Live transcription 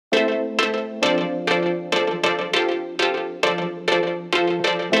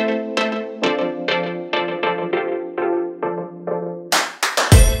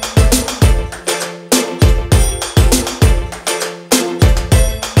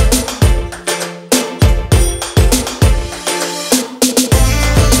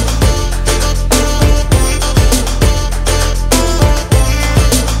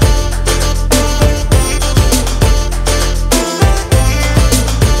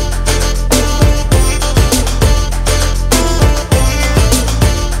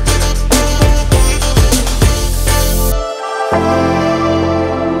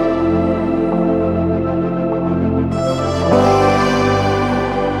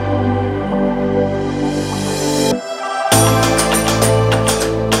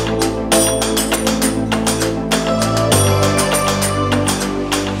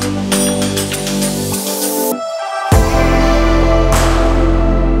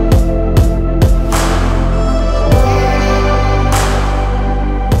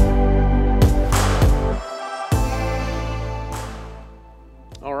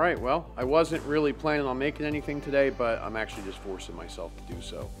Well, I wasn't really planning on making anything today, but I'm actually just forcing myself to do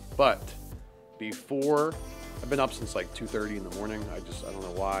so. But before, I've been up since like 2:30 in the morning. I don't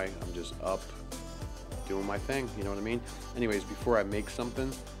know why. I'm just up doing my thing, you know what I mean? Anyways, before I make something,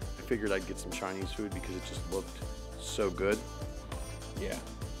 I figured I'd get some Chinese food because it just looked so good. Yeah,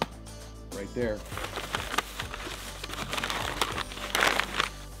 right there.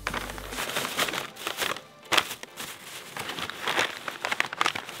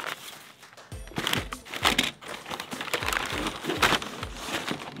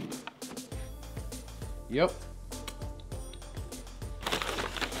 Yep.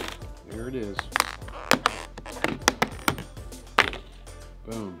 There it is.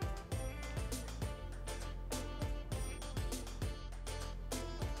 Boom.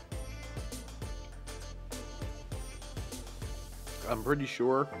 I'm pretty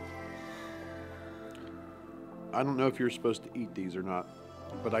sure. I don't know if you're supposed to eat these or not,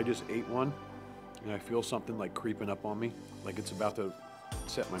 but I just ate one and I feel something like creeping up on me, like it's about to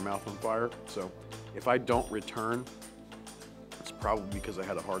set my mouth on fire. So if I don't return, it's probably because I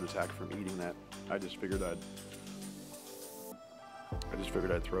had a heart attack from eating that. I just figured I'd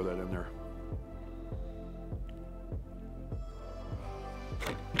throw that in there.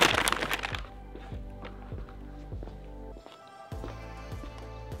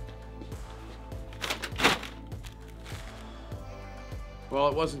 Well,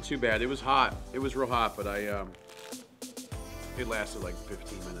 it wasn't too bad. It was hot. It was real hot, but it lasted like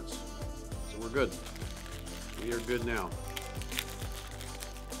 15 minutes. So we're good. We are good now.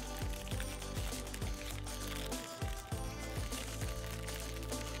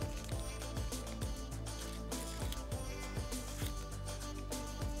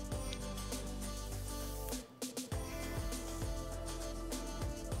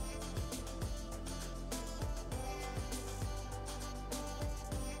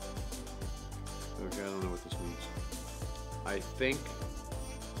 Okay, I don't know what this means. I think,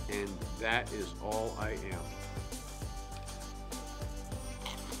 and that is all I am.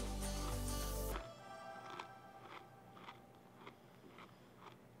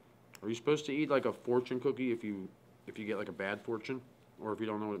 Are you supposed to eat like a fortune cookie if you get like a bad fortune, or if you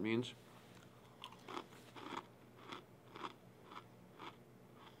don't know what it means?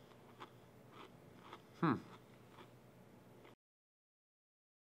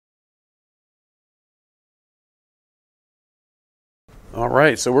 All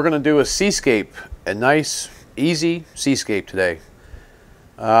right, so we're gonna do a seascape, a nice, easy seascape today.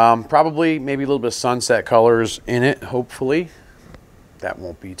 Probably maybe a little bit of sunset colors in it, hopefully. That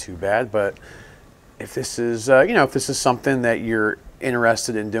won't be too bad, but if this is, if this is something that you're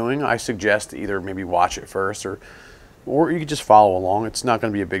interested in doing, I suggest to either maybe watch it first or you could just follow along. It's not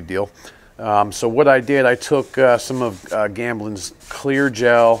gonna be a big deal. So what I did, I took some of Gamblin's clear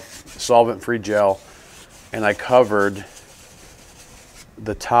gel, solvent-free gel, and I covered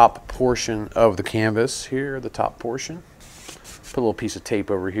the top portion of the canvas here, the top portion. Put a little piece of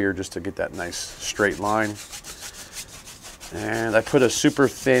tape over here just to get that nice straight line. And I put a super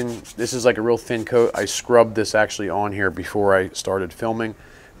thin, this is like a real thin coat. I scrubbed this actually on here before I started filming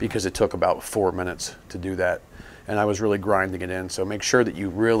because it took about 4 minutes to do that. And I was really grinding it in. So make sure that you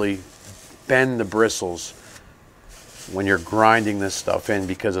really bend the bristles when you're grinding this stuff in,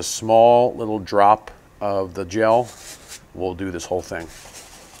 because a small little drop of the gel will do this whole thing.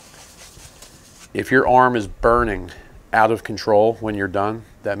 If your arm is burning out of control when you're done,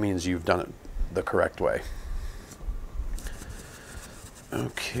 that means you've done it the correct way.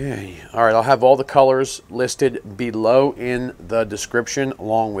 Okay, all right, I'll have all the colors listed below in the description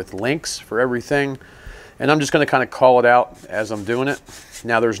along with links for everything. And I'm just gonna kind of call it out as I'm doing it.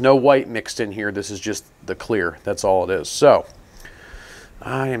 Now there's no white mixed in here, this is just the clear, that's all it is. So,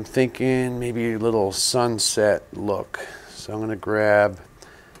 I am thinking maybe a little sunset look. So I'm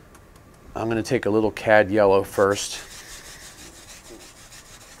gonna take a little cad yellow first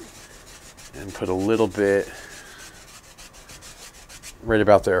and put a little bit right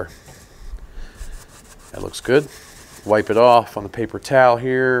about there. That looks good. Wipe it off on the paper towel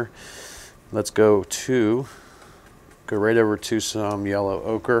here. Let's go right over to some yellow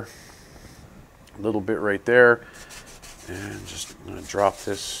ochre. A little bit right there. And just I'm gonna drop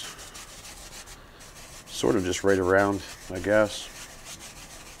this sort of just right around, I guess.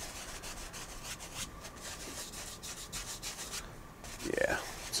 Yeah,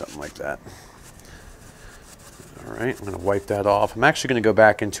 something like that. All right, I'm gonna wipe that off. I'm actually gonna go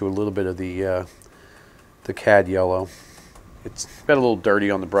back into a little bit of the cad yellow. It's got a little dirty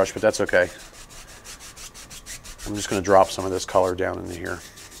on the brush, but that's okay. I'm just gonna drop some of this color down into here.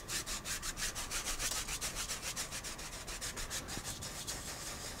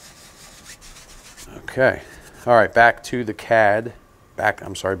 Okay. All right, back to the back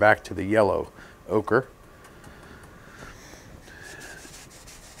to the yellow ochre.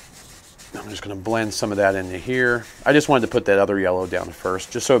 I'm just going to blend some of that into here. I just wanted to put that other yellow down first,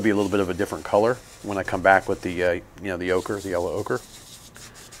 just so it'd be a little bit of a different color when I come back with the, you know, the ochre, the yellow ochre.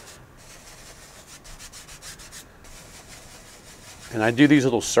 And I do these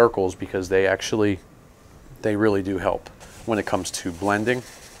little circles because they really do help when it comes to blending.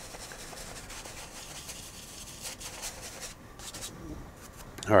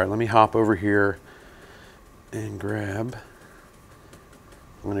 All right, let me hop over here and grab.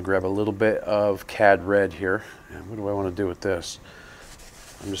 I'm going to grab a little bit of cad red here. And what do I want to do with this?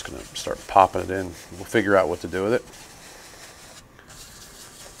 I'm just going to start popping it in. We'll figure out what to do with it.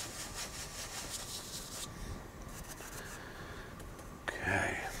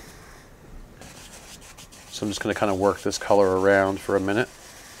 Okay. So I'm just going to kind of work this color around for a minute.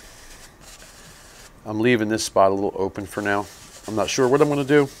 I'm leaving this spot a little open for now. I'm not sure what I'm going to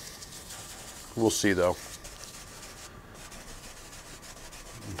do. We'll see though.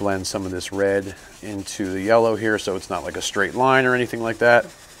 Blend some of this red into the yellow here so it's not like a straight line or anything like that.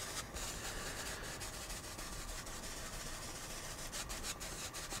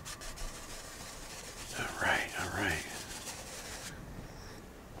 All right.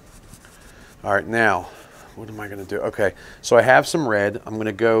 All right, now, what am I going to do? Okay, so I have some red. I'm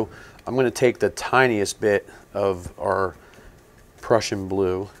going to take the tiniest bit of our Prussian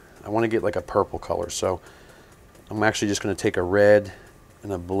blue. I want to get like a purple color, so I'm actually just going to take a red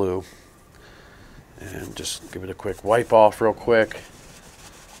and a blue and just give it a quick wipe off real quick,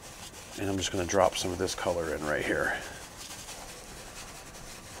 and I'm just going to drop some of this color in right here.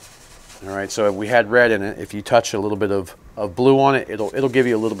 All right, so we had red in it. If you touch a little bit of blue on it, it'll give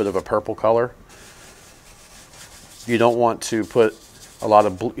you a little bit of a purple color. You don't want to put a lot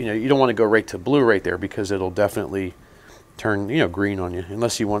of blue, you don't want to go right to blue right there because it'll definitely turn, green on you,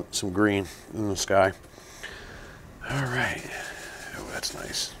 unless you want some green in the sky. All right. Oh, that's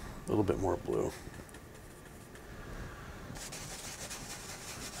nice. A little bit more blue.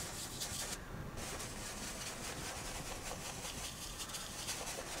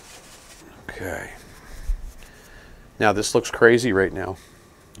 Okay. Now this looks crazy right now,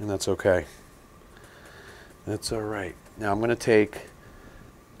 and that's okay. That's all right. Now I'm going to take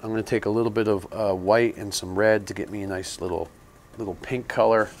a little bit of white and some red to get me a nice little pink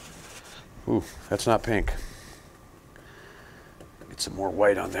color. Ooh, that's not pink. Get some more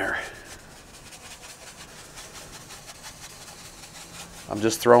white on there. I'm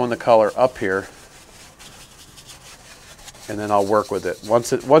just throwing the color up here, and then I'll work with it.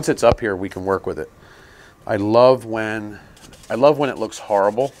 Once it's up here, we can work with it. I love when it looks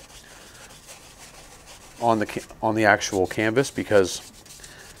horrible on the actual canvas, because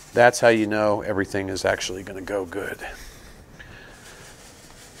that's how you know everything is actually going to go good.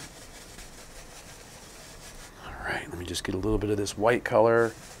 All right, let me just get a little bit of this white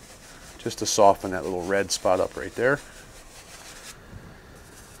color just to soften that little red spot up right there.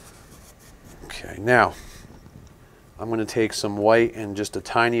 Okay, now I'm going to take some white and just the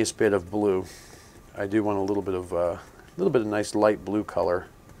tiniest bit of blue. I do want a little bit of nice light blue color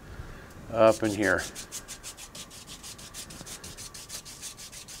up in here.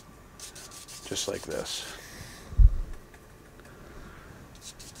 Just like this.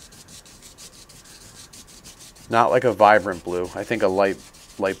 Not like a vibrant blue. I think a light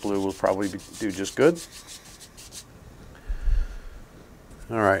blue will probably do just good.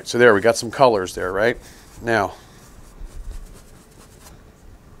 All right, so there, we got some colors there, right? Now,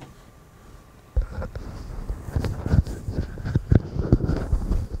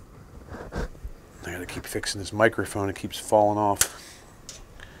 I gotta keep fixing this microphone. It keeps falling off.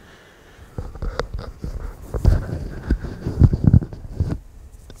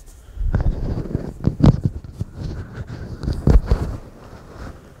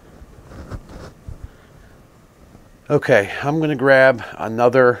 Okay, I'm going to grab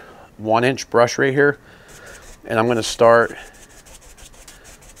another 1-inch brush right here, and I'm going to start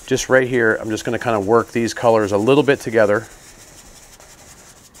just right here. I'm just going to kind of work these colors a little bit together,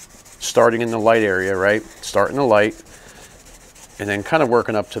 starting in the light area, right? Starting the light, and then kind of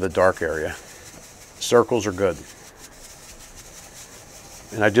working up to the dark area. Circles are good.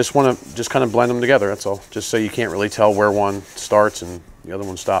 And I just want to just kind of blend them together, that's all. Just so you can't really tell where one starts and the other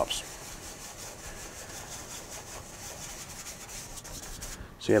one stops.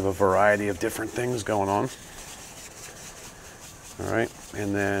 So you have a variety of different things going on. All right,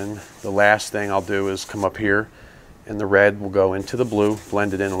 and then the last thing I'll do is come up here, and the red will go into the blue,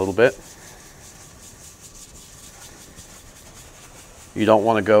 blend it in a little bit. You don't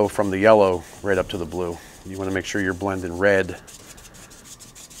want to go from the yellow right up to the blue. You want to make sure you're blending red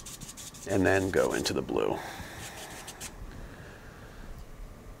and then go into the blue.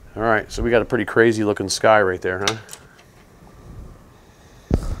 All right, so we got a pretty crazy looking sky right there, huh?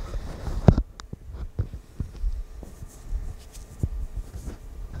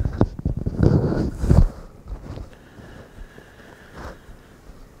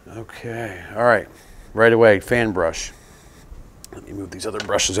 Okay, all right, right away, fan brush. Let me move these other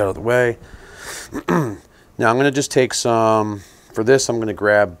brushes out of the way. Now I'm gonna just take some, for this I'm gonna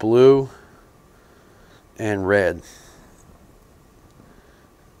grab blue and red.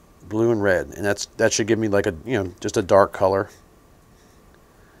 Blue and red, and that should give me like a, you know, just a dark color.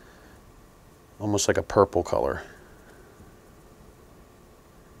 Almost like a purple color.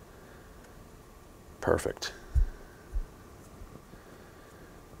 Perfect.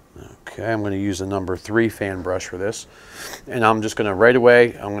 Okay, I'm going to use a number 3 fan brush for this. And I'm just going to right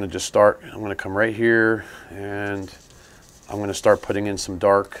away, I'm going to just start, I'm going to come right here and I'm going to start putting in some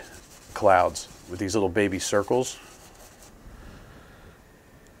dark clouds with these little baby circles.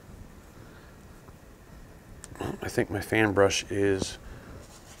 I think my fan brush is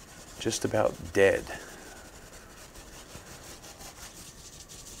just about dead.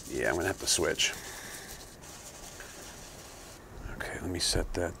 Yeah, I'm going to have to switch. Okay, let me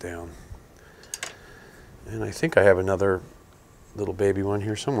set that down. And I think I have another little baby one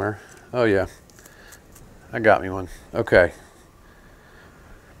here somewhere. Oh yeah, I got me one. Okay.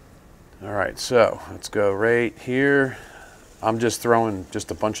 All right, so let's go right here. I'm just throwing just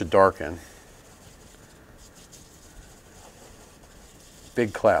a bunch of dark in.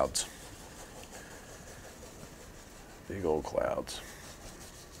 Big clouds. Big old clouds.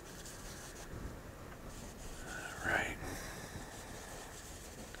 All right.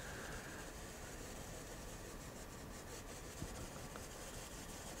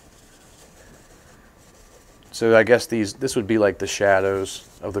 So I guess this would be like the shadows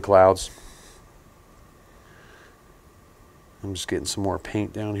of the clouds. I'm just getting some more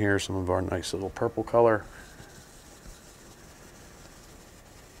paint down here, some of our nice little purple color.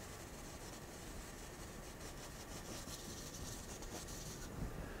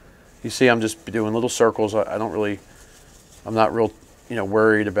 You see, I'm just doing little circles. I'm not real, you know,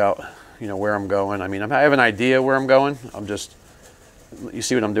 worried about, you know, where I'm going. I mean, I have an idea where I'm going. You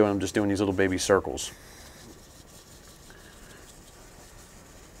see what I'm doing? I'm just doing these little baby circles.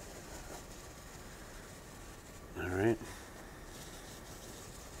 All right.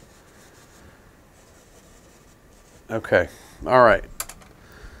 Okay. All right.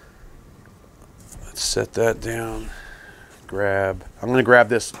 Let's set that down. I'm going to grab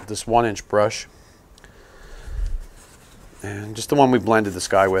this 1-inch brush, and just the one we blended the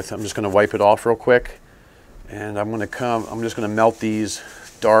sky with. I'm just going to wipe it off real quick, and I'm just going to melt these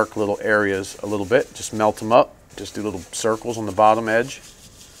dark little areas a little bit. Just melt them up. Just do little circles on the bottom edge.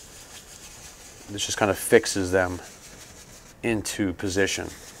 This just kind of fixes them into position.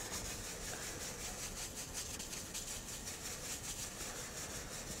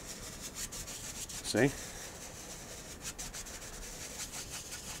 See?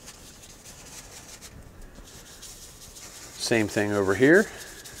 Same thing over here.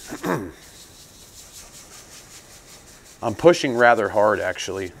 I'm pushing rather hard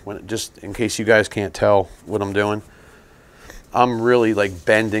actually, just in case you guys can't tell what I'm doing. I'm really like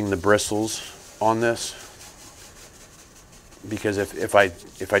bending the bristles on this, because if I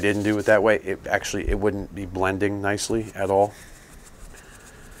didn't do it that way, it wouldn't be blending nicely at all.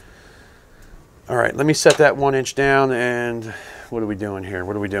 All right, let me set that 1-inch down, and what are we doing here?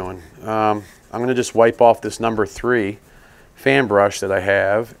 What are we doing? I'm going to just wipe off this number 3 fan brush that I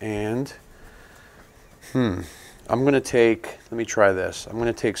have, and I'm going to take, let me try this. I'm going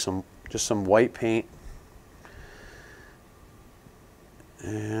to take just some white paint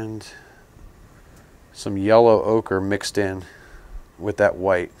and some yellow ochre mixed in with that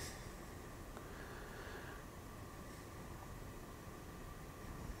white.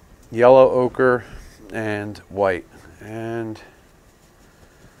 Yellow ochre and white, and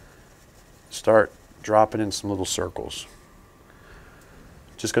start dropping in some little circles.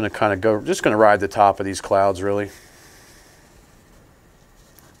 Just going to kind of go, just going to ride the top of these clouds really.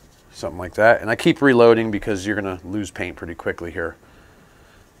 Something like that. And I keep reloading because you're going to lose paint pretty quickly here.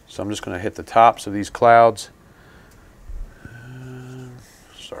 So I'm just going to hit the tops of these clouds.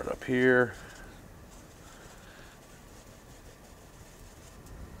 Start up here.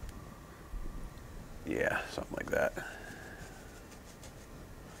 Yeah, something like that.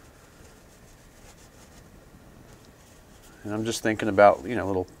 And I'm just thinking about, you know,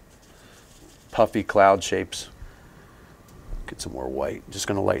 little puffy cloud shapes. Get some more white. Just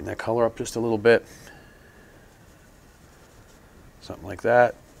going to lighten that color up just a little bit. Something like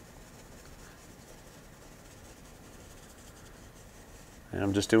that. And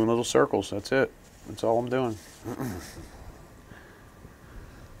I'm just doing little circles. That's it. That's all I'm doing.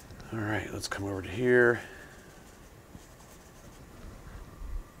 All right, let's come over to here.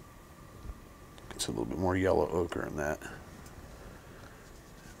 It's a little bit more yellow ochre in that.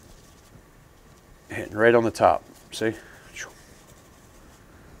 Hitting right on the top. See?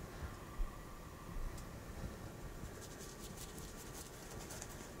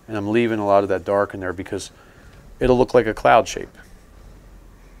 And I'm leaving a lot of that dark in there because it'll look like a cloud shape.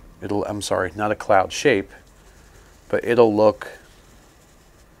 I'm sorry, not a cloud shape, but it'll look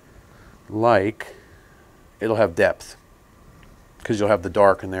like, it'll have depth because you'll have the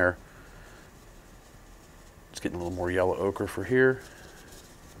dark in there. It's getting a little more yellow ochre for here.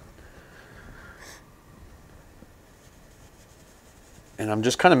 And I'm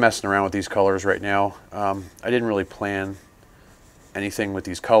just kind of messing around with these colors right now. I didn't really plan anything with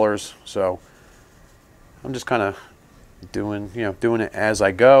these colors, so I'm just kind of doing it as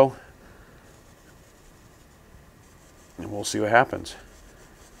I go, and we'll see what happens.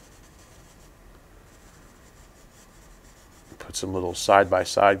 Put some little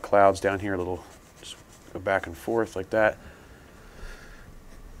side-by-side clouds down here, just go back and forth like that,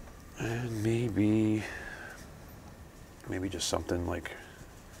 and maybe just something like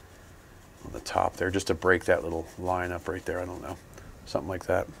on the top there, just to break that little line up right there. I don't know, something like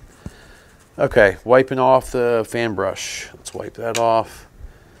that. Okay, wiping off the fan brush. Let's wipe that off.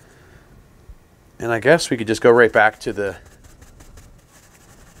 And I guess we could just go right back to the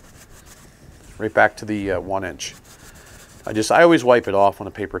 1 inch. I always wipe it off on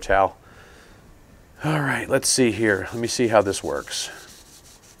a paper towel. All right, let's see here. Let me see how this works.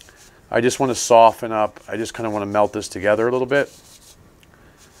 I just want to soften up. I just kind of want to melt this together a little bit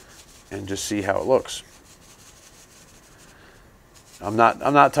and just see how it looks. I'm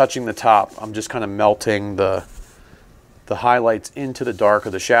not touching the top. I'm just kind of melting the highlights into the dark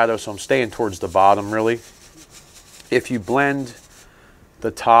of the shadow, so I'm staying towards the bottom really. If you blend the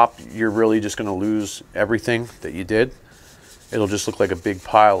top, you're really just going to lose everything that you did. It'll just look like a big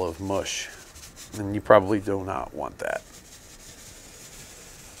pile of mush, and you probably do not want that.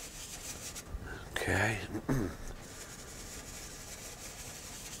 Okay.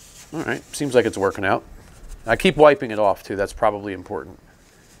 All right, seems like it's working out. I keep wiping it off too. That's probably important.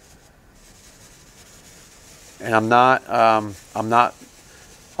 And I'm not, I'll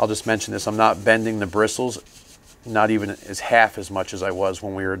just mention this, I'm not bending the bristles, not even as half as much as I was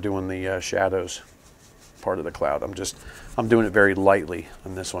when we were doing the shadows part of the cloud. I'm doing it very lightly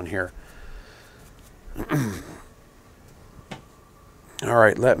on this one here. All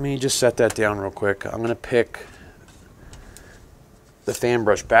right, let me just set that down real quick. I'm gonna pick the fan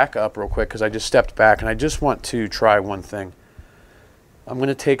brush back up real quick because I just stepped back and I just want to try one thing. I'm going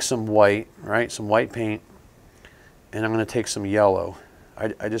to take some white, right, some white paint, and I'm going to take some yellow.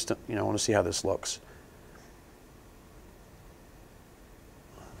 I just want to see how this looks.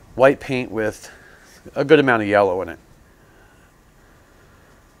 White paint with a good amount of yellow in it.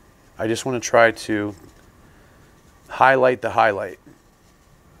 I just want to try to highlight the highlight.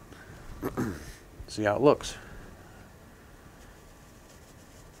 See how it looks.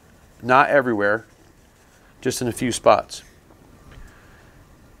 Not everywhere, just in a few spots.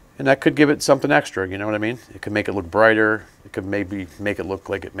 And that could give it something extra, you know what I mean? It could make it look brighter. It could maybe make it look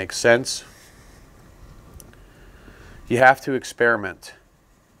like it makes sense. You have to experiment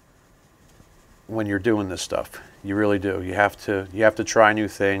when you're doing this stuff. You really do. You have to try new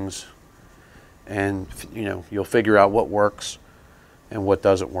things, and you'll figure out what works and what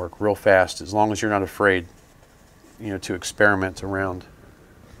doesn't work real fast, as long as you're not afraid, to experiment around.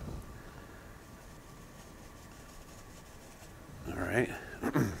 All right.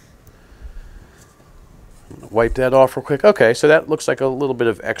 Wipe that off real quick. Okay, so that looks like a little bit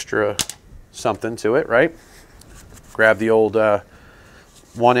of extra something to it, right? Grab the old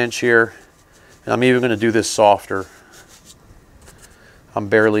 1 inch here, and I'm even going to do this softer. I'm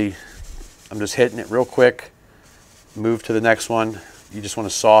just hitting it real quick. Move to the next one. You just want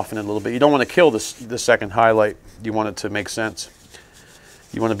to soften it a little bit. You don't want to kill the second highlight. You want it to make sense.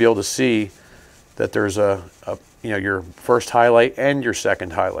 You want to be able to see that there's your first highlight and your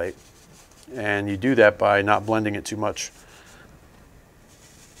second highlight. And you do that by not blending it too much.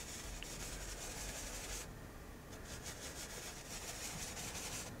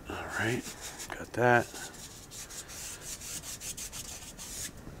 All right, got that.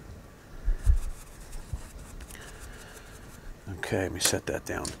 Okay, let me set that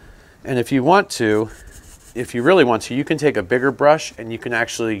down. And if you want to, if you really want to, you can take a bigger brush and you can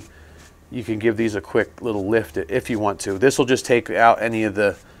give these a quick little lift if you want to. This will just take out any of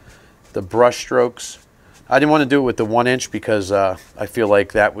the brush strokes. I didn't want to do it with the 1" because I feel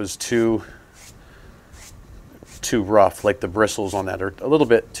like that was too rough. Like the bristles on that are a little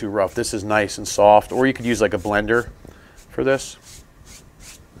bit too rough. This is nice and soft. Or you could use like a blender for this.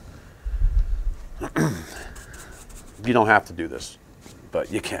 You don't have to do this,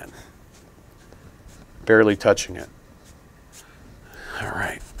 but you can. Barely touching it. All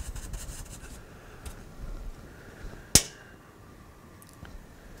right.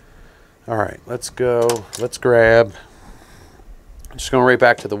 All right, let's go. Let's grab. I'm just going right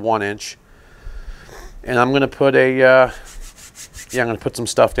back to the 1", and I'm going to put a. Yeah, I'm going to put some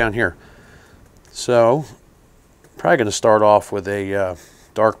stuff down here. So, probably going to start off with a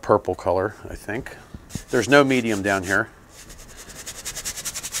dark purple color. I think there's no medium down here.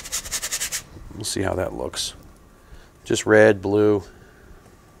 We'll see how that looks. Just red, blue,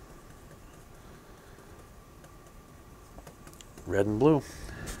 red and blue.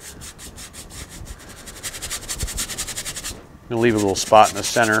 I'm going to leave a little spot in the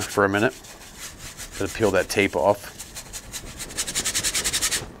center for a minute. Gotta peel that tape off.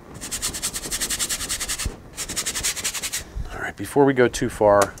 All right, before we go too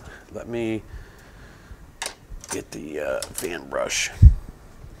far, let me get the fan brush.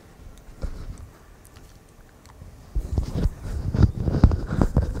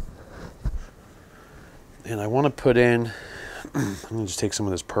 And I want to put in, I'm going to just take some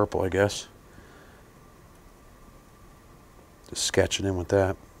of this purple, I guess. Just sketch it in with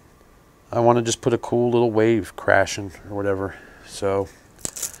that. I want to just put a cool little wave crashing or whatever. So,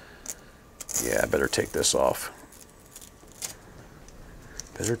 yeah, I better take this off.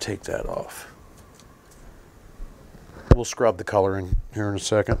 Better take that off. We'll scrub the color in here in a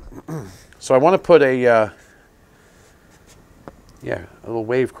second. So I want to put a, yeah, a little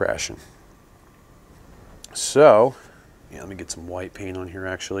wave crashing. So, yeah, let me get some white paint on here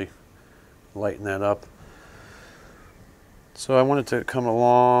actually. Lighten that up. So I want it to come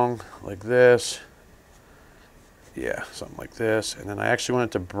along like this. Yeah, something like this. And then I actually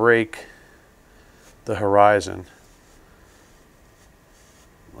want it to break the horizon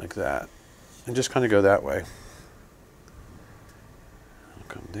like that. And just kind of go that way. I'll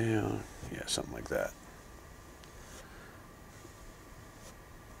come down. Yeah, something like that.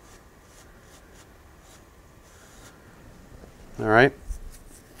 All right,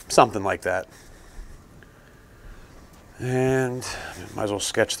 something like that. And might as well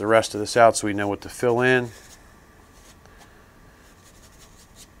sketch the rest of this out so we know what to fill in.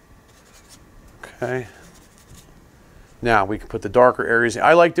 Okay. Now we can put the darker areas in.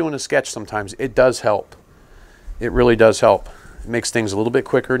 I like doing a sketch sometimes. It does help. It really does help. It makes things a little bit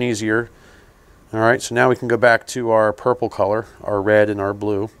quicker and easier. All right, so now we can go back to our purple color, our red and our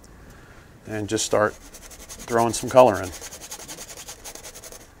blue, and just start throwing some color in.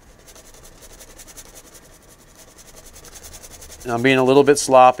 And I'm being a little bit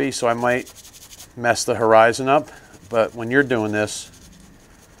sloppy, so I might mess the horizon up. But when you're doing this,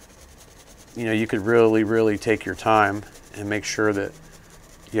 you know, you could really, really take your time and make sure that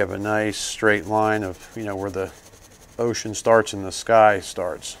you have a nice straight line of, you know, where the ocean starts and the sky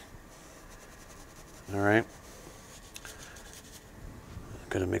starts. All right. I'm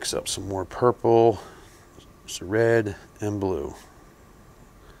going to mix up some more purple, some red, and blue.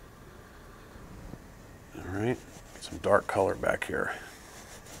 All right. Some dark color back here.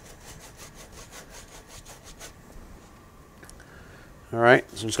 All right,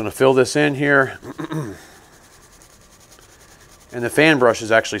 so I'm just going to fill this in here. And the fan brush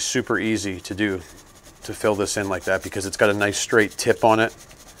is actually super easy to do, to fill this in like that, because it's got a nice straight tip on it.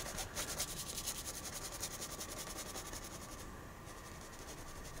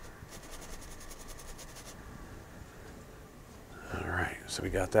 All right, so we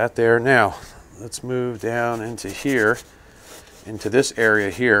got that there. Now, let's move down into here, into this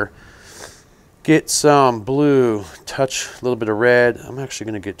area here. Get some blue, touch a little bit of red. I'm actually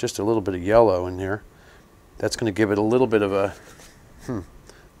going to get just a little bit of yellow in here. That's going to give it a little bit of a,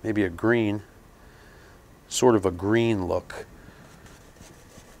 maybe a green, sort of a green look.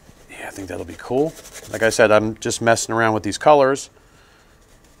 Yeah, I think that'll be cool. Like I said, I'm just messing around with these colors,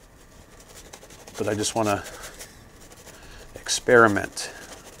 but I just want to experiment.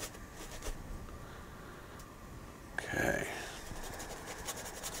 Okay.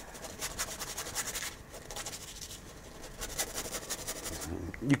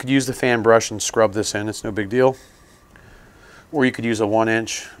 You could use the fan brush and scrub this in, it's no big deal. Or you could use a 1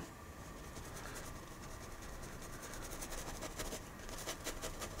 inch.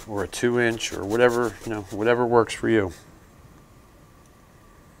 or a 2-inch or whatever, you know, whatever works for you.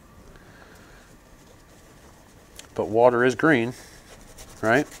 But water is green,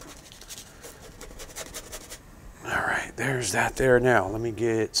 right? All right, there's that there. Now let me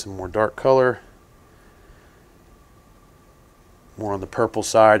get some more dark color. More on the purple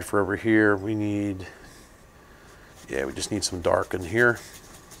side for over here. We need, yeah, we just need some dark in here.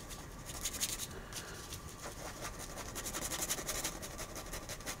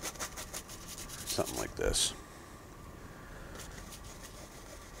 Something like this.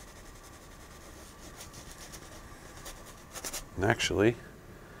 And actually,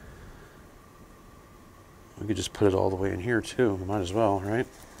 we could just put it all the way in here too. Might as well, right?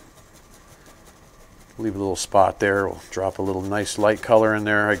 Leave a little spot there. We'll drop a little nice light color in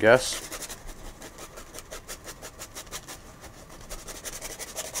there, I guess.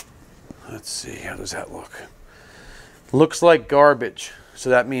 Let's see, how does that look? Looks like garbage. So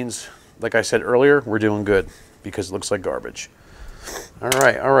that means, like I said earlier, we're doing good because it looks like garbage. All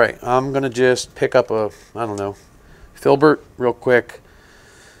right, all right. I'm gonna just pick up a, I don't know, filbert real quick.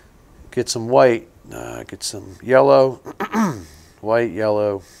 Get some white, get some yellow, white,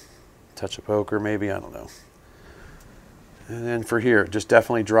 yellow, touch of ochre maybe, I don't know. And then for here, just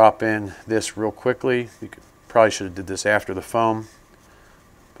definitely drop in this real quickly. You could, probably should have did this after the foam,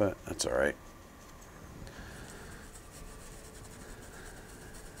 but that's all right.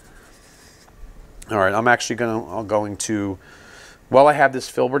 All right, I'm actually going to, while I have this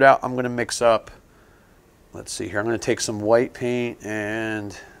filbert out, I'm going to mix up, let's see here, I'm going to take some white paint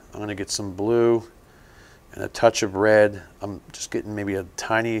and I'm going to get some blue and a touch of red. I'm just getting maybe a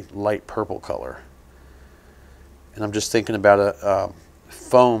tiny light purple color. And I'm just thinking about a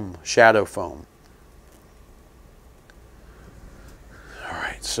foam, shadow foam. All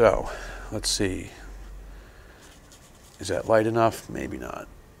right, so let's see. Is that light enough? Maybe not.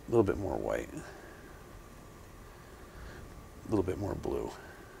 A little bit more white. A little bit more blue.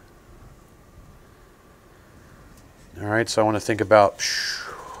 All right, so I want to think about,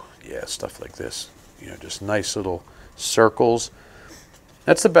 yeah, stuff like this. You know, just nice little circles.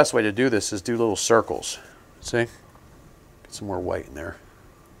 That's the best way to do this, is do little circles. See? Get some more white in there.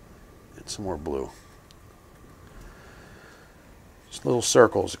 And some more blue. Just little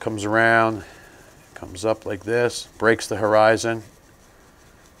circles. It comes around, comes up like this, breaks the horizon.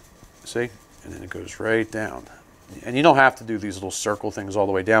 See? And then it goes right down. And you don't have to do these little circle things all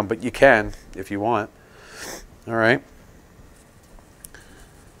the way down, but you can if you want. All right.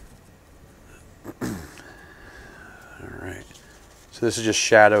 All right. So this is just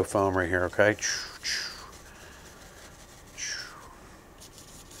shadow foam right here, okay?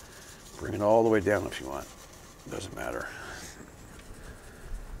 Bring it all the way down if you want. Doesn't matter.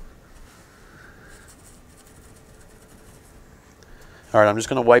 All right, I'm just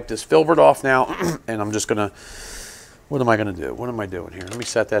going to wipe this filbert off now, and I'm just going to, what am I going to do? What am I doing here? Let me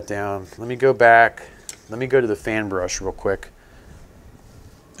set that down. Let me go back. Let me go to the fan brush real quick.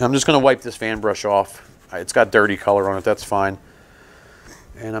 I'm just going to wipe this fan brush off. It's got dirty color on it. That's fine.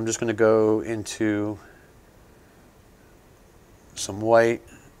 And I'm just going to go into some white,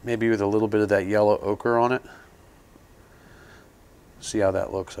 maybe with a little bit of that yellow ochre on it. See how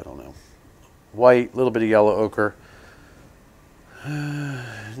that looks? I don't know. White, a little bit of yellow ochre.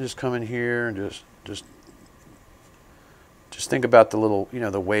 Just come in here and just think about the little, you know,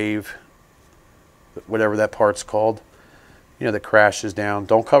 the wave, whatever that part's called, you know, that crashes down.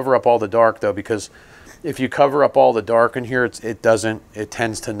 Don't cover up all the dark though, because if you cover up all the dark in here, it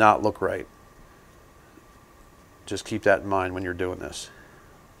tends to not look right. Just keep that in mind when you're doing this.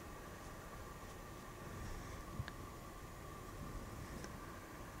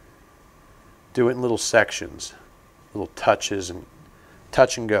 Do it in little sections, little touches, and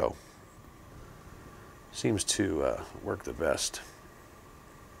touch and go. Seems to work the best,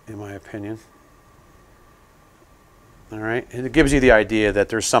 in my opinion. All right, and it gives you the idea that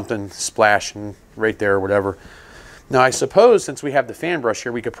there's something splashing right there or whatever. Now I suppose since we have the fan brush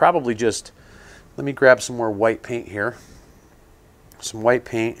here, we could probably just, let me grab some more white paint here. Some white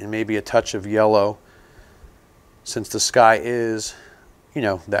paint and maybe a touch of yellow, since the sky is, you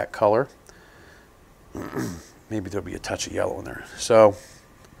know, that color. Maybe there'll be a touch of yellow in there. So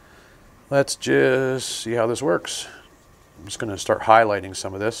let's just see how this works. I'm just going to start highlighting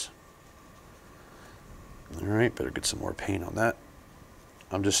some of this. All right, better get some more paint on that.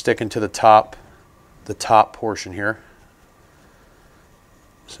 I'm just sticking to the top portion here.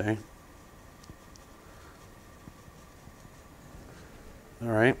 See? All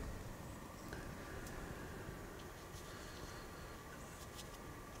right.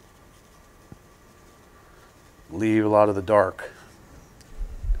 Leave a lot of the dark.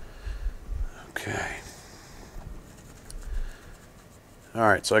 All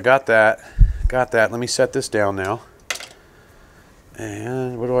right, so I got that. Got that. Let me set this down now.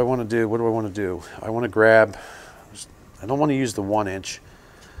 And what do I want to do? What do I want to do? I want to grab, I don't want to use the 1 inch.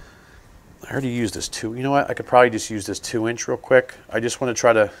 I already used this 2. You know what? I could probably just use this 2 inch real quick. I just want to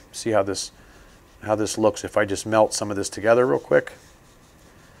try to see how this looks if I just melt some of this together real quick.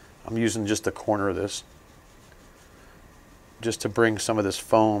 I'm using just the corner of this just to bring some of this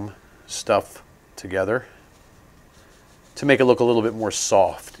foam stuff together to make it look a little bit more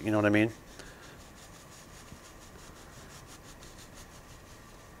soft. You know what I mean?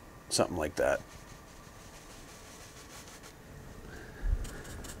 Something like that.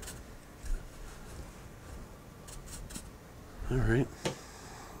 All right.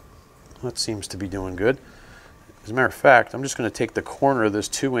 That seems to be doing good. As a matter of fact, I'm just going to take the corner of this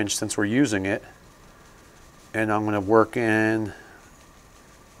 2 inch since we're using it, and I'm going to work in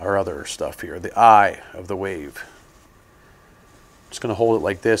our other stuff here, the eye of the wave. Just going to hold it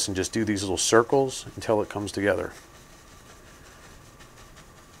like this and just do these little circles until it comes together.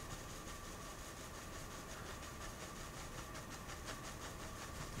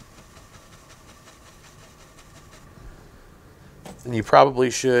 And you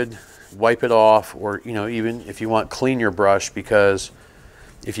probably should wipe it off, or even if you want, clean your brush, because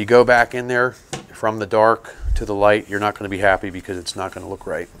if you go back in there from the dark to the light, you're not going to be happy because it's not going to look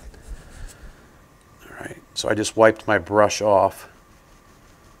right. All right, so I just wiped my brush off,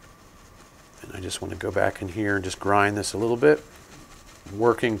 and I just want to go back in here and just grind this a little bit,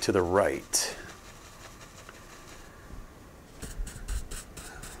 working to the right.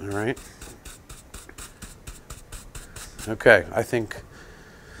 All right. Okay, I think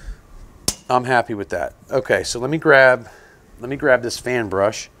I'm happy with that. Okay, so let me grab this fan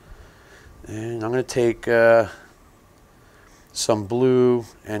brush, and I'm going to take some blue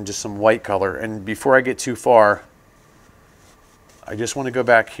and just some white color. And before I get too far, I just want to go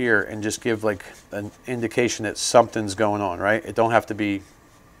back here and just give like an indication that something's going on, right? It don't have to be,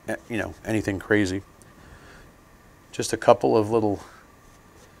 anything crazy. Just a couple of little,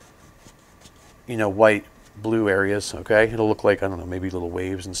 white, blue areas, okay? It'll look like, I don't know, maybe little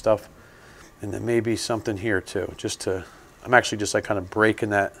waves and stuff. And then maybe something here too, I'm actually just like kind of breaking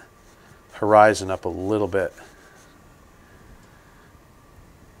that horizon up a little bit.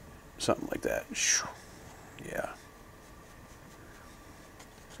 Something like that. Yeah.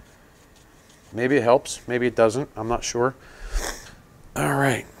 Maybe it helps, maybe it doesn't, I'm not sure. All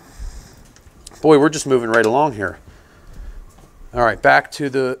right. Boy, we're just moving right along here. All right, back to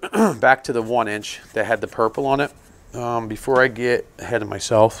the back to the 1 inch that had the purple on it. Before I get ahead of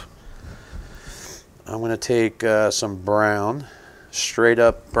myself, I'm going to take some brown, straight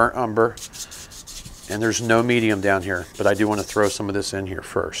up burnt umber, and there's no medium down here, but I do want to throw some of this in here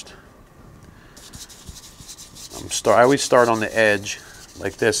first. I always start on the edge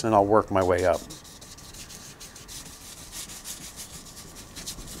like this, and then I'll work my way up.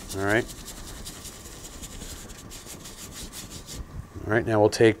 All right. All right, now we'll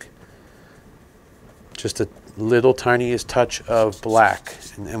take just a little tiniest touch of black,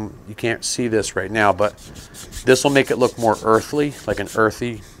 and you can't see this right now, but this will make it look more earthly, like an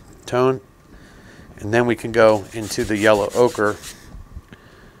earthy tone. And then we can go into the yellow ochre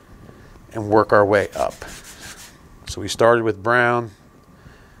and work our way up. So we started with brown,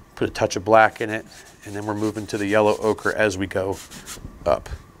 put a touch of black in it, and then we're moving to the yellow ochre as we go up.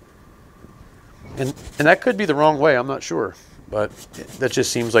 And that could be the wrong way, I'm not sure. But that just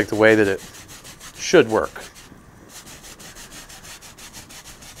seems like the way that it should work.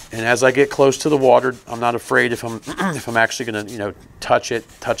 And as I get close to the water, I'm not afraid if I'm actually going to, touch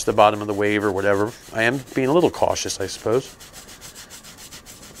the bottom of the wave or whatever. I am being a little cautious, I suppose.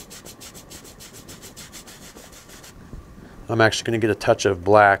 I'm actually going to get a touch of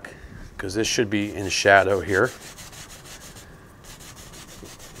black because this should be in shadow here.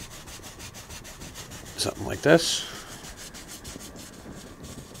 Something like this.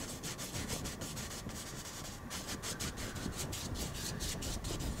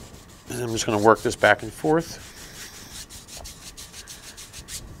 And I'm just going to work this back and forth.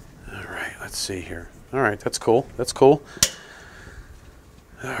 All right, let's see here. All right, that's cool. That's cool.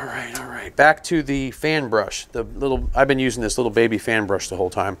 All right. Back to the fan brush. I've been using this little baby fan brush the whole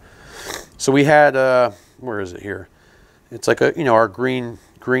time. So we had, where is it here? It's like our green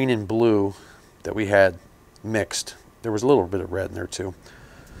and blue that we had mixed. There was a little bit of red in there too.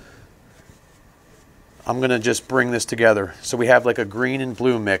 I'm going to just bring this together. So we have like a green and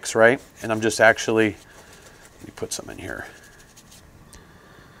blue mix, right? And I'm just actually, let me put some in here.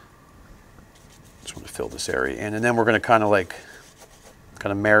 Just want to fill this area in. And then we're going to kind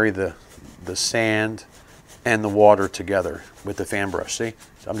of marry the sand and the water together with the fan brush. See?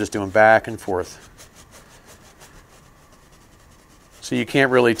 So I'm just doing back and forth. So you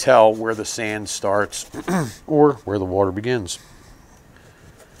can't really tell where the sand starts or where the water begins.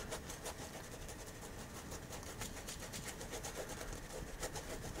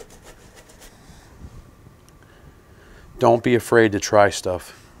 Don't be afraid to try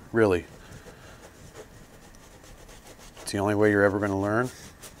stuff, really. It's the only way you're ever going to learn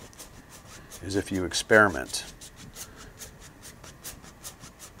is if you experiment.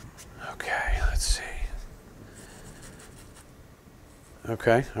 Okay, let's see.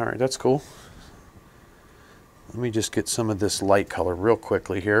 Okay, all right, that's cool. Let me just get some of this light color real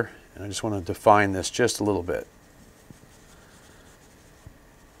quickly here. And I just want to define this just a little bit.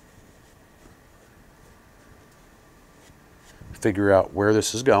 Figure out where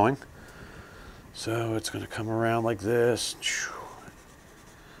this is going. So it's going to come around like this.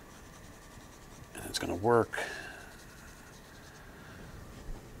 And it's going to work.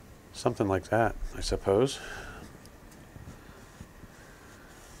 Something like that, I suppose.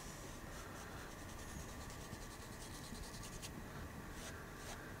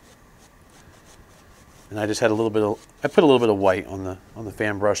 And I just had a little bit of, I put a little bit of white on the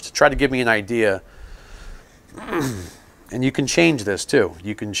fan brush to try to give me an idea. And you can change this too.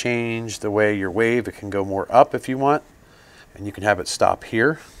 You can change the way your wave, it can go more up if you want, and you can have it stop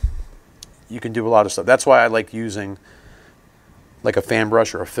here. You can do a lot of stuff. That's why I like using like a fan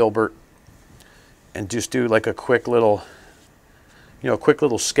brush or a filbert and just do like a quick little, you know, a quick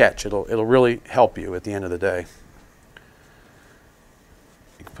little sketch. It'll really help you at the end of the day.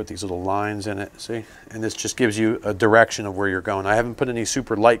 You can put these little lines in it, see? And this just gives you a direction of where you're going. I haven't put any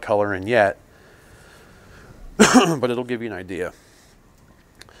super light color in yet, but it'll give you an idea.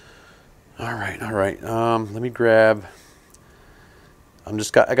 All right, all right. Let me grab,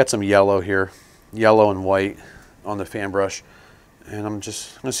 I got some yellow here, yellow and white on the fan brush, and I'm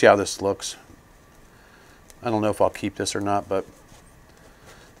gonna see how this looks. I don't know if I'll keep this or not, but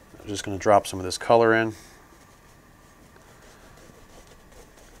I'm just gonna drop some of this color in.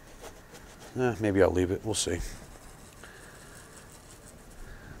 Maybe I'll leave it, we'll see.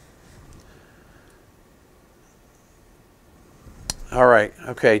 All right,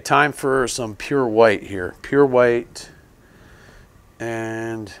 okay, time for some pure white here. Pure white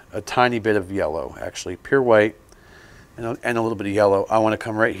and a tiny bit of yellow, actually. Pure white and a little bit of yellow. I want to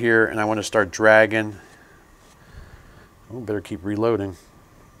come right here and I want to start dragging. Oh, better keep reloading.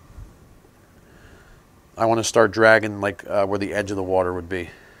 I want to start dragging like where the edge of the water would be.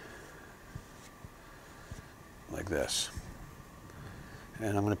 Like this.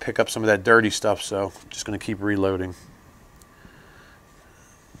 And I'm going to pick up some of that dirty stuff, so I'm just going to keep reloading.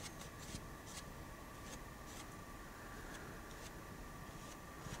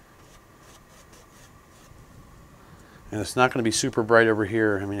 And it's not going to be super bright over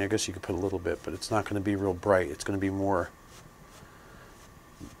here. I mean, I guess you could put a little bit, but it's not going to be real bright. It's going to be more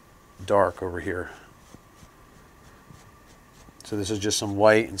dark over here. So this is just some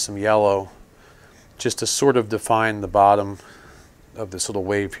white and some yellow, just to sort of define the bottom of this little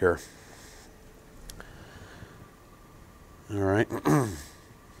wave here. All right.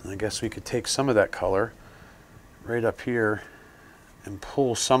 I guess we could take some of that color right up here and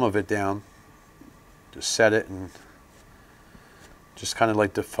pull some of it down. Just set it and just kind of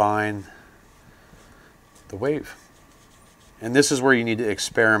like define the wave. And this is where you need to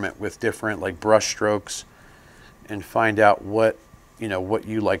experiment with different like brush strokes and find out what, you know, what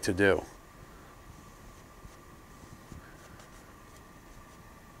you like to do.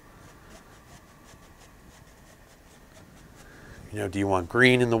 You know, do you want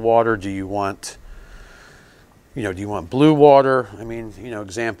green in the water? Do you want, you know, do you want blue water? I mean, you know,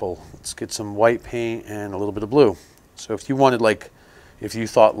 example, let's get some white paint and a little bit of blue. So if you wanted like, if you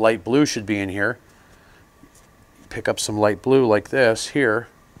thought light blue should be in here, pick up some light blue like this here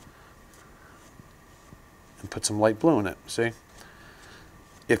and put some light blue in it, see?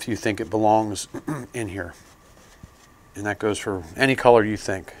 If you think it belongs in here. And that goes for any color you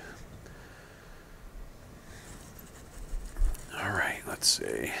think. All right, let's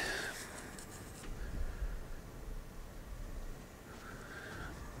see.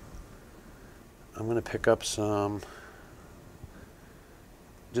 I'm going to pick up some,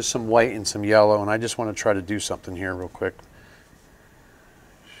 just some white and some yellow, and I just want to try to do something here real quick.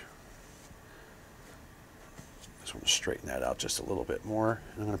 Just want to straighten that out just a little bit more.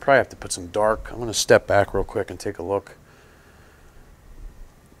 I'm going to probably have to put some dark. I'm going to step back real quick and take a look.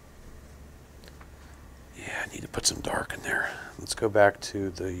 Yeah, I need to put some dark in there. Let's go back to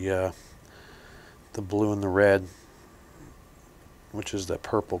the blue and the red, which is the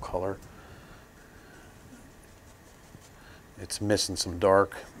purple color. It's missing some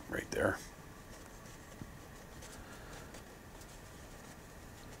dark right there.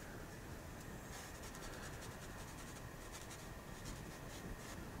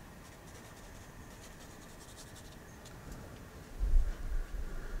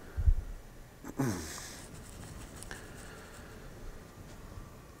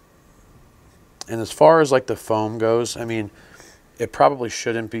 And as far as like the foam goes, I mean, it probably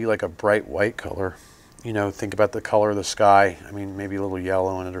shouldn't be like a bright white color. You know, think about the color of the sky. I mean, maybe a little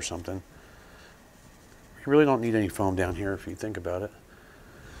yellow in it or something. You really don't need any foam down here if you think about it.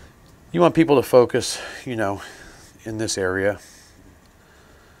 You want people to focus, you know, in this area.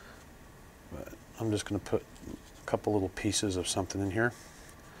 But I'm just going to put a couple little pieces of something in here.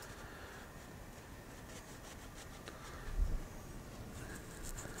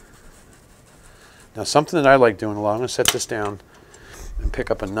 Now something that I like doing a lot, I'm going to set this down and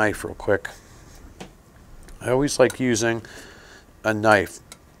pick up a knife real quick. I always like using a knife.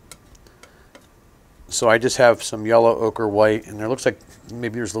 So I just have some yellow, ochre, white, and there looks like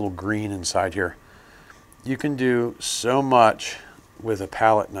maybe there's a little green inside here. You can do so much with a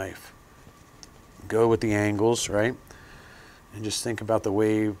palette knife. Go with the angles, right? And just think about the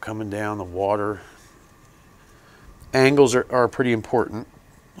wave coming down, the water. Angles are pretty important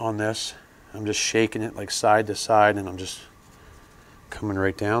on this. I'm just shaking it like side to side, and I'm just coming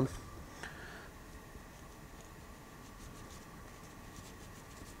right down.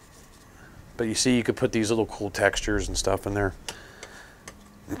 But you see, you could put these little cool textures and stuff in there.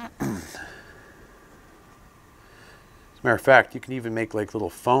 As a matter of fact, you can even make like little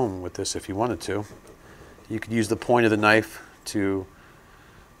foam with this if you wanted to. You could use the point of the knife to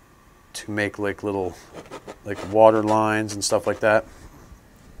make like little water lines and stuff like that.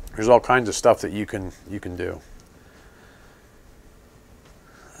 There's all kinds of stuff that you can do.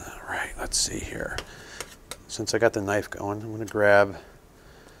 All right, let's see here. Since I got the knife going, I'm going to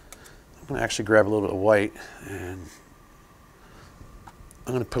actually grab a little bit of white, and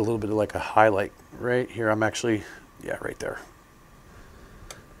I'm going to put a little bit of like a highlight right here. I'm actually, yeah, right there,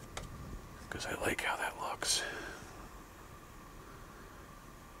 because I like how that looks.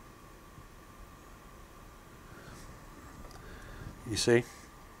 You see?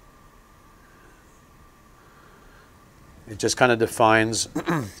 It just kind of defines,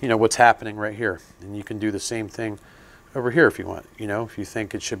 you know, what's happening right here. And you can do the same thing over here if you want. You know, if you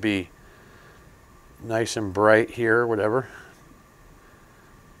think it should be nice and bright here, whatever.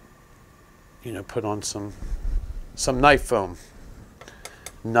 You know, put on some knife foam.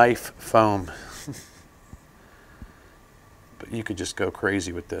 Knife foam. But you could just go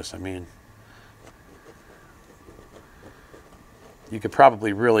crazy with this. I mean, you could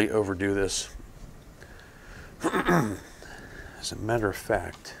probably really overdo this. As a matter of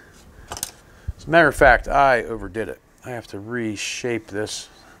fact, I overdid it. I have to reshape this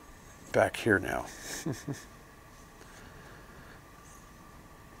back here now.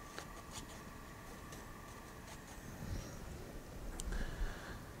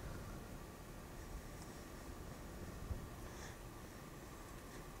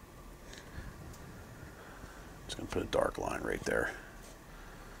 Just going to put a dark line right there.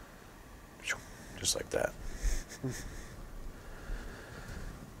 Just like that.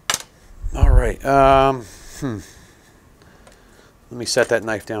 All right. Let me set that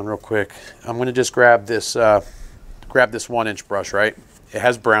knife down real quick. I'm going to just grab this 1-inch brush, right? It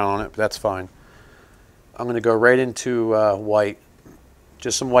has brown on it, but that's fine. I'm going to go right into white.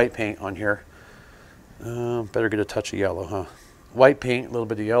 Just some white paint on here. Better get a touch of yellow, huh? White paint, a little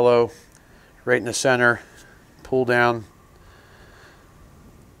bit of yellow, right in the center. Pull down.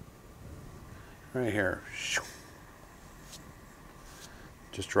 Right here.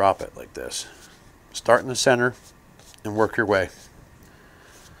 Just drop it like this. Start in the center and work your way.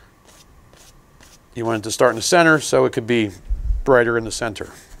 You want it to start in the center so it could be brighter in the center.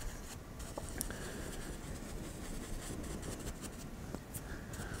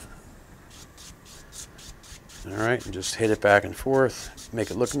 All right, and just hit it back and forth.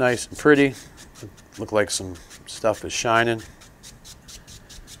 Make it look nice and pretty. Look like some stuff is shining.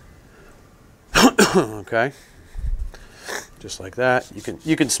 Okay. Just like that.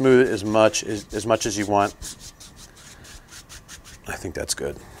 You can smooth it as much as you want. I think that's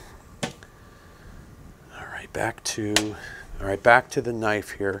good. All right, back to the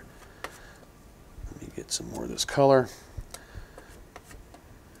knife here. Let me get some more of this color.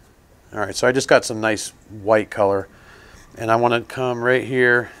 All right, so I just got some nice white color, and I want to come right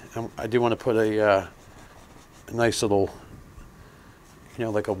here. I do want to put a nice little, you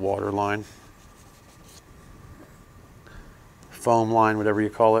know, like a water line. Foam line, whatever you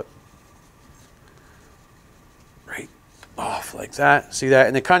call it. Right. Oh, off like that. See that?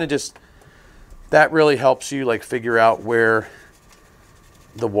 And it kind of just, that really helps you like figure out where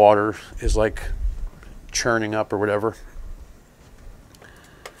the water is like churning up or whatever.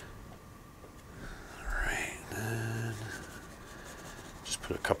 All right, and just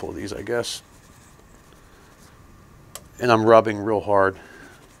put a couple of these, I guess. And I'm rubbing real hard.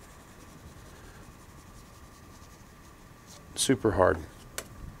 Super hard.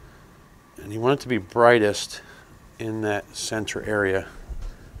 And you want it to be brightest in that center area,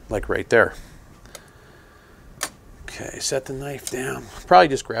 like right there. Okay, set the knife down. Probably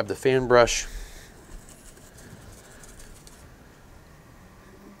just grab the fan brush.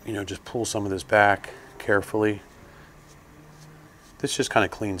 You know, just pull some of this back carefully. This just kind of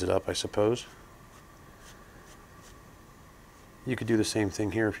cleans it up, I suppose. You could do the same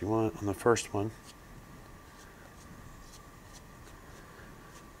thing here if you want on the first one.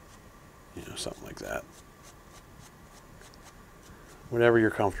 You know, something like that. Whatever you're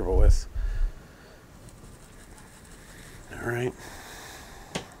comfortable with. All right.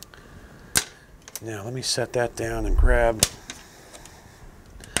 Now let me set that down and grab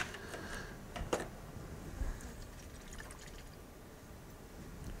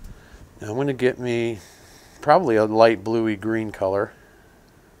now I'm going to get me probably a light bluey green color.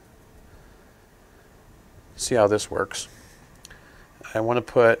 See how this works. I want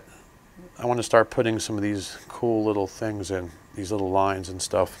to start putting some of these cool little things in, these little lines and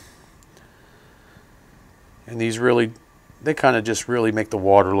stuff. And these really, they kind of just really make the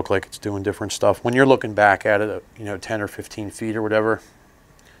water look like it's doing different stuff. When you're looking back at it, you know, 10 or 15 feet or whatever,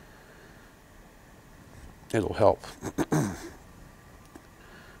 it'll help.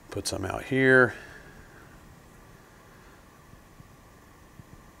 Put some out here.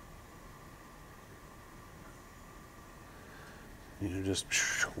 You know, just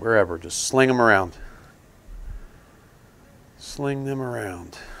wherever, just sling them around. Sling them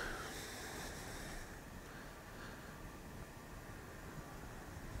around.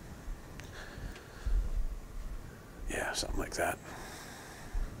 Yeah, something like that.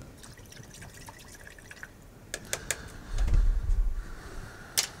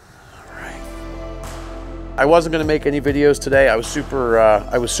 All right. I wasn't going to make any videos today. I was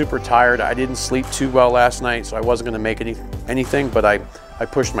super tired. I didn't sleep too well last night, so I wasn't going to make anything, but I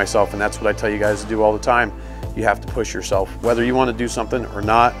pushed myself, and that's what I tell you guys to do all the time. You have to push yourself. Whether you want to do something or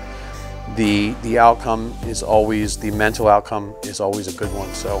not, the outcome is always, the mental outcome is always a good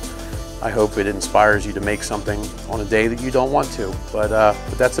one. So I hope it inspires you to make something on a day that you don't want to. But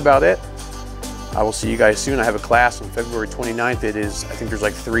that's about it. I will see you guys soon. I have a class on February 29th. It is, I think there's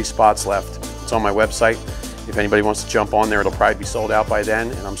like 3 spots left. It's on my website. If anybody wants to jump on there, it'll probably be sold out by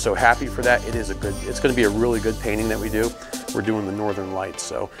then. And I'm so happy for that. It's going to be a really good painting that we do. We're doing the Northern Lights.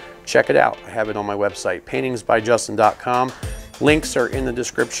 So check it out. I have it on my website, paintingsbyjustin.com. Links are in the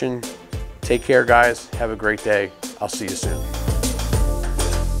description. Take care, guys. Have a great day. I'll see you soon.